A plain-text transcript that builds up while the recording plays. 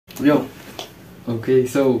Yo. Okay,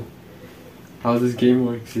 so how this game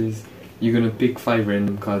works is you're gonna pick 5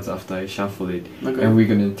 random cards after I shuffle it, Okay. and we're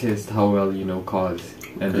gonna test how well you know cards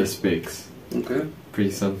and their specs. Okay.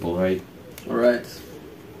 Pretty simple, right? Alright.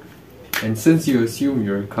 And since you assume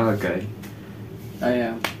you're a card guy, I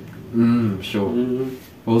am. Sure. Mm-hmm.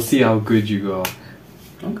 We'll see how good you are.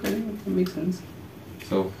 Okay, that makes sense.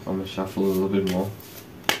 So I'm gonna shuffle a little bit more.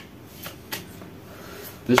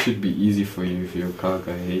 This should be easy for you if you're a card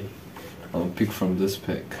guy, hey? I'll pick from this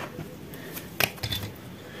pack.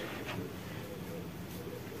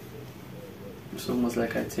 It's almost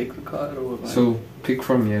like I take the card or what? So pick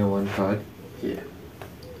from here one card. Yeah.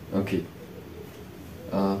 Okay.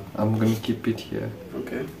 I'm gonna keep it here.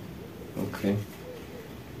 Okay. Okay.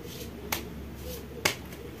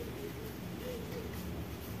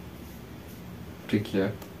 Pick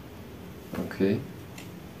here. Okay.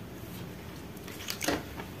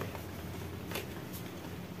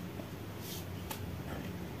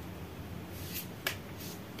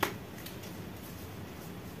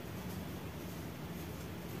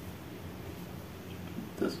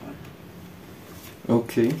 This one.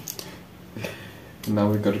 Okay.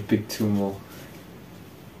 Now we gotta pick 2 more.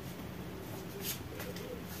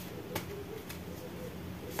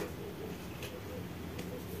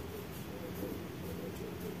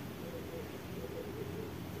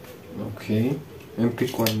 Okay. And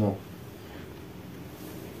pick 1 more.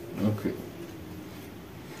 Okay.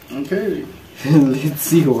 Okay. Let's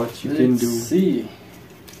see what you can do. Let's see.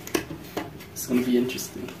 It's gonna be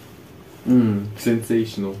interesting.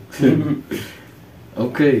 Sensational.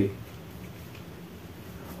 Okay.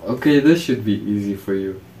 Okay, this should be easy for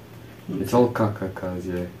you. It's all caca cars,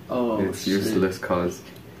 yeah. Oh, it's shit. useless cars.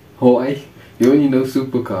 Why? You only know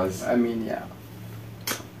supercars. I mean, yeah.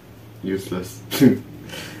 Useless.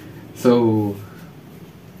 So,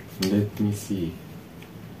 let me see.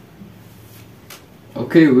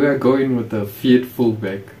 Okay, we are going with the Fiat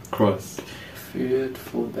fullback cross. Fiat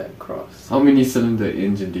fullback cross. How many cylinder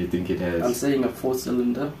engine do you think it I'm has? saying a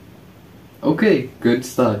 4-cylinder. Okay, good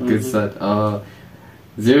start, good start.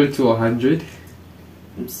 0 to 100?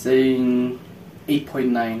 I'm saying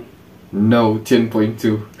 8.9. No,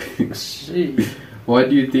 10.2. Shit. What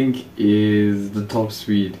do you think is the top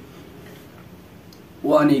speed?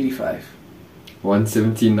 185.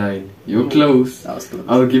 179. You're close. That was close.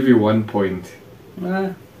 I'll give you 1 point.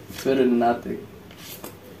 Nah, better than nothing.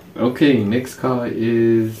 Okay, next car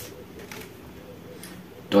is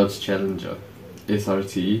Dodge Challenger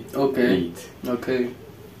SRT Okay. 8. Okay.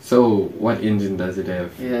 So, what engine does it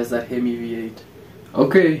have? It has that Hemi V8.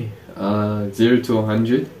 Okay, 0 to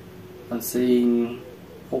 100? I'm saying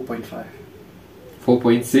 4.5.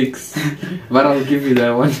 4.6. But I'll give you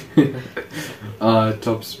that one.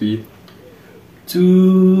 Top speed?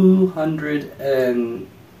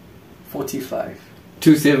 245.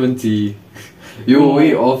 270. You're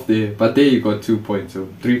way off there, but there you got 2 points, so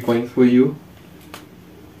 3 points for you.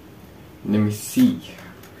 Let me see.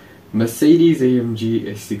 Mercedes AMG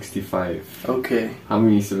S65. Okay. How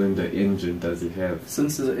many cylinder engine does it have?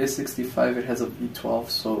 Since it's an S65, it has a V12,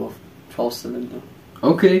 so 12 cylinder.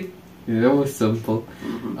 Okay, yeah, that was simple.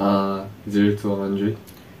 0 to 100.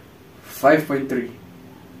 5.3.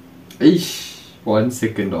 Eesh, 1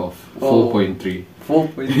 second off. 4.3.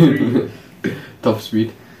 4.3. Top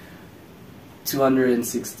speed?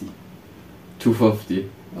 260. 250.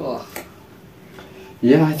 Oh.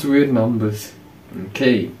 Yeah, it's weird numbers.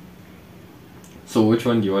 Okay. So which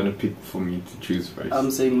one do you want to pick for me to choose first?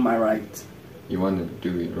 I'm saying my right. You want to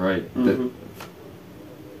do it right.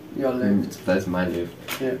 Your left. That's my left.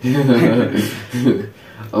 Yeah.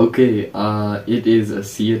 Okay, it is a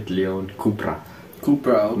Seat Leon Cupra.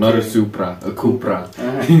 Cupra, okay. Not a Supra, a Cupra.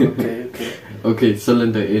 Okay, okay. Okay,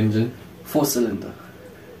 cylinder engine. 4-cylinder.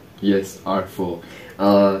 Yes, R4.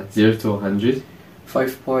 0 to 100.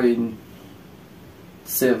 5.7.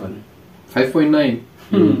 5.9.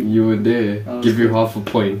 You were there. Give you half a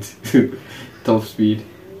point. Top speed.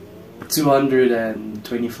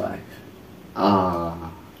 225.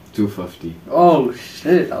 250. Oh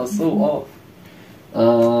shit, I was so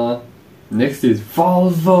off. Next is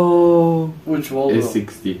Volvo. Which Volvo?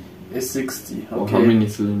 S60. S60, okay. Or how many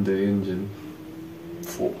cylinder engine?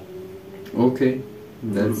 4. Okay,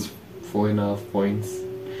 that's 4.5 points.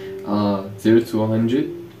 0 to 100.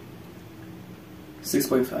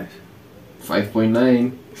 6.5.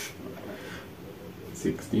 5.9.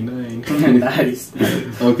 69. Nice.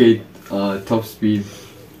 Okay, top speed.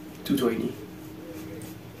 220.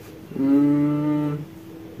 No,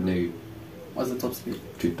 What's the top speed?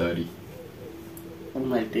 230. Oh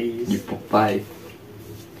my days. You pop 5.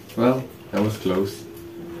 Well, that was close.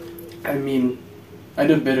 I mean, I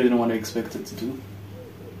did better than what I expected to do.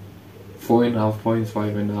 4.5 points,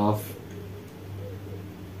 5.5.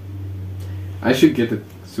 I should get a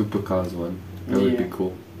supercars one. That would be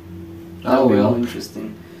cool. That would be more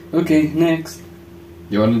interesting. Okay, next.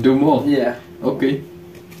 You want to do more? Yeah. Okay.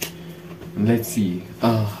 Let's see.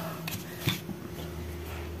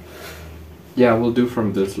 Yeah, we'll do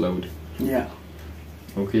from this load. Yeah.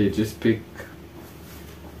 Okay, just pick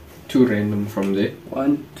 2 random from there.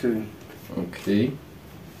 1, 2. Okay.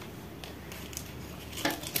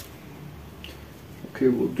 Okay,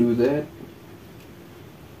 we'll do that.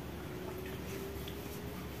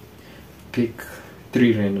 Pick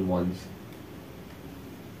 3 random ones.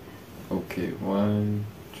 Okay, 1,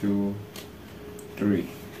 2, 3.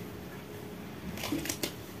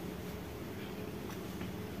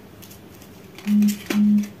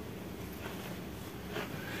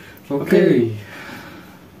 Okay.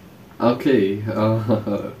 Okay.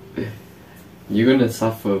 You're gonna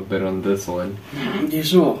suffer a bit on this one. You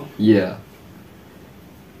sure? Yeah.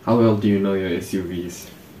 How well do you know your SUVs?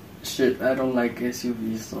 Shit, I don't like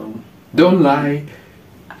SUVs, so... Don't lie!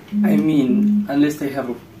 I mean, unless they have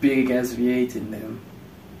a big ass V8 in them,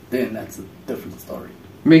 then that's a different story.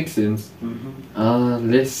 Makes sense.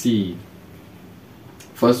 Mm-hmm. Let's see.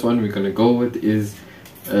 First one we're gonna go with is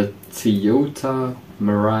a Toyota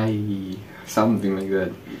Mirai, something like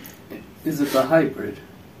that. Is it a hybrid?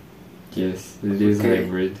 Yes, it is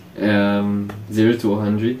hybrid. 0 to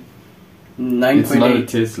 100. 9.8. It's not a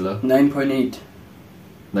Tesla. 9.8.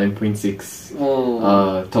 9.6.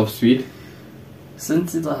 Oh. Top speed.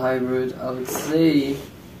 Since it's a hybrid, I would say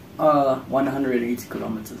 180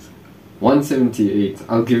 kilometers. 178.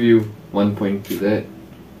 I'll give you 1 point to that.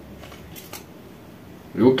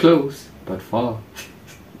 You're close, but far.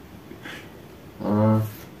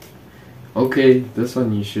 Okay, this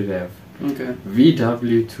one you should have. Okay.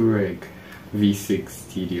 VW Touareg V6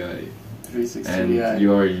 TDI. 360 And TDI.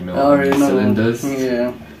 you already know I already know. cylinders.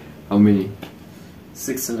 Yeah. How many?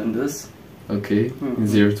 6 cylinders. Okay. Mm-hmm.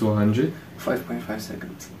 0 to 100? 5.5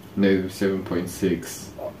 seconds. No, 7.6.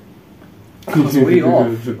 I was way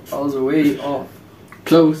off. I was way off.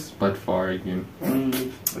 Close, but far again.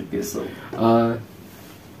 I guess so.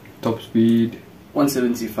 Top speed.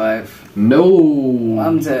 175. No!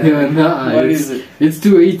 I'm dead. Yeah, nah, What is it? It's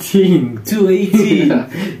 218.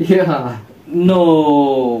 218. Yeah.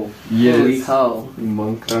 No. Yes. Holy cow.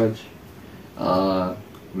 Monkraj.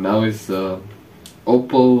 Now it's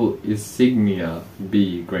Opel Insignia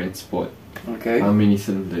B Grand Sport. Okay. How many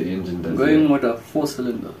cylinder engine does it Going have? with a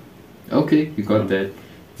 4-cylinder. Okay, you got that.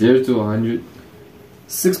 0 to 100.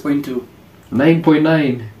 6.2.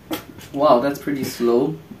 9.9. Wow, that's pretty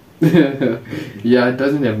slow. Yeah, it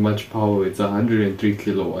doesn't have much power. It's 103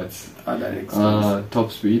 kilowatts. That extends.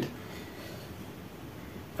 Top speed.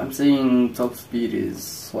 I'm saying top speed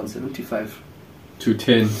is 175.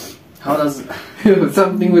 210. How does...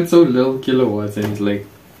 Something with so little kilowatts and it's like...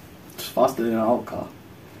 It's faster than our car.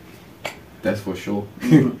 That's for sure.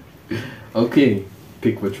 Mm-hmm. Okay,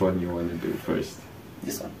 pick which one you want to do first.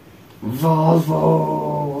 This one.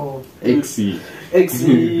 Volvo XC.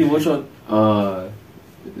 XC, which one?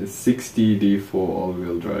 60 D4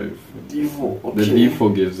 all-wheel drive. D4, okay. The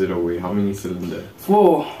D4 gives it away. How many cylinder?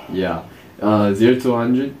 4. Yeah. 0 to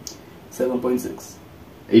 100. 7.6.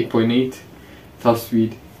 8.8. Top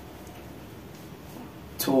speed.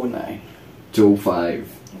 209. 205.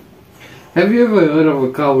 Have you ever heard of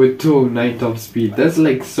a car with 209 top speed? That's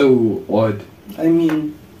like so odd. I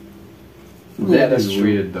mean... That is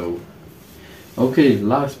weird though. Okay,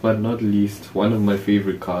 last but not least, one of my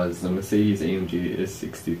favorite cars, the Mercedes-AMG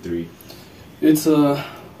S63. It's a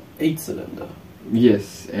 8-cylinder.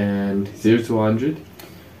 Yes, and 0 to 100?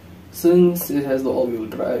 Since it has the all-wheel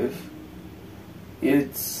drive,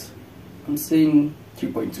 it's... I'm saying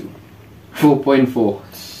 3.2. 4.4.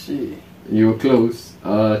 Shit. You were close.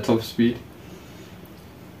 Top speed?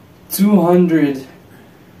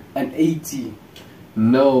 280.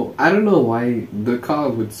 No, I don't know why the car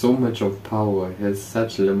with so much of power has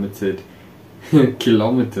such limited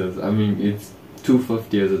kilometers. I mean, it's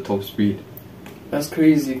 250 as a top speed. That's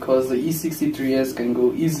crazy because the E63S can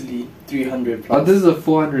go easily 300 plus. Oh, this is a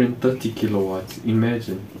 430 kilowatts.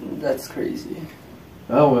 Imagine. That's crazy.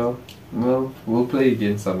 Oh well. Well, we'll play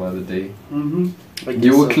again some other day. You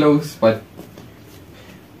were close, but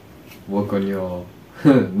work on your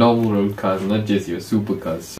normal road cars, not just your supercars.